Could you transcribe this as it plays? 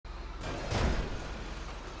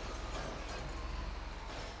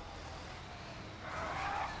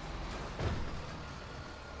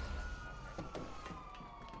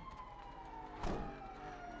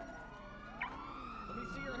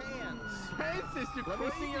Let me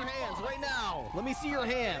see your hands right now. Let me see your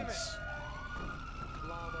hands.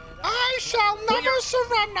 I shall never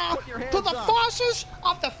surrender to the forces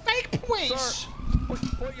of the fake police. Sir,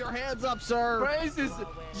 put your hands up, sir. Francis,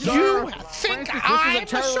 You think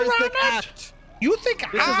I'm surrounded? You think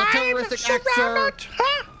I'm surrounded?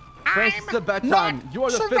 Huh? Francis, it's about time. You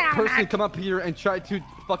are the fifth person to come up here and try to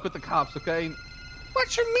fuck with the cops, okay?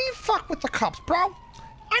 What you mean, fuck with the cops, bro?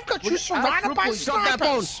 I've got you surrounded by Drop that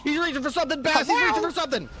phone. snipers. He's reaching for something, Bass. He's reaching for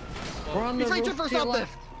something. He's reaching for something.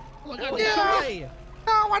 Yeah.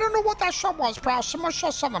 No, I don't know what that shot was, bro. Someone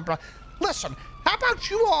shot something, bro. Listen, how about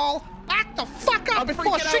you all back the fuck up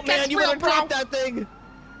before shit gets You real, better bro? drop that thing.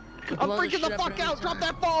 I'm freaking the fuck out. Drop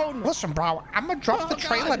that phone. Listen, bro, I'm gonna drop the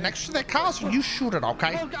trailer next to their cars and you shoot it,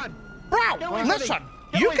 okay? Oh, God. Bro, listen,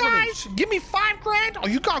 you guys give me $5 grand or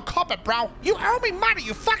you gonna cop it, bro. You owe me money.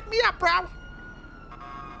 You fucked me up, bro.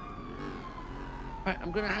 Alright,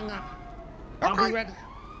 I'm gonna hang up. Okay. I'll be ready.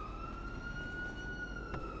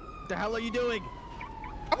 What the hell are you doing?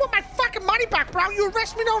 I want my fucking money back, bro. You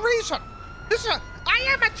arrest me no reason. I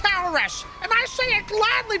am a terrorist, and I say it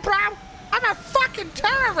gladly, bro. I'm a fucking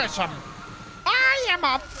terrorism. I am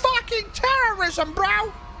a fucking terrorism, bro.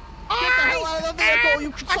 Get the hell out of the vehicle, you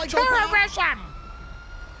a terrorism.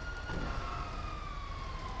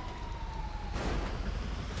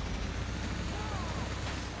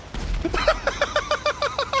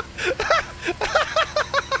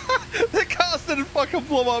 The cars didn't fucking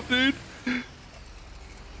blow up, dude.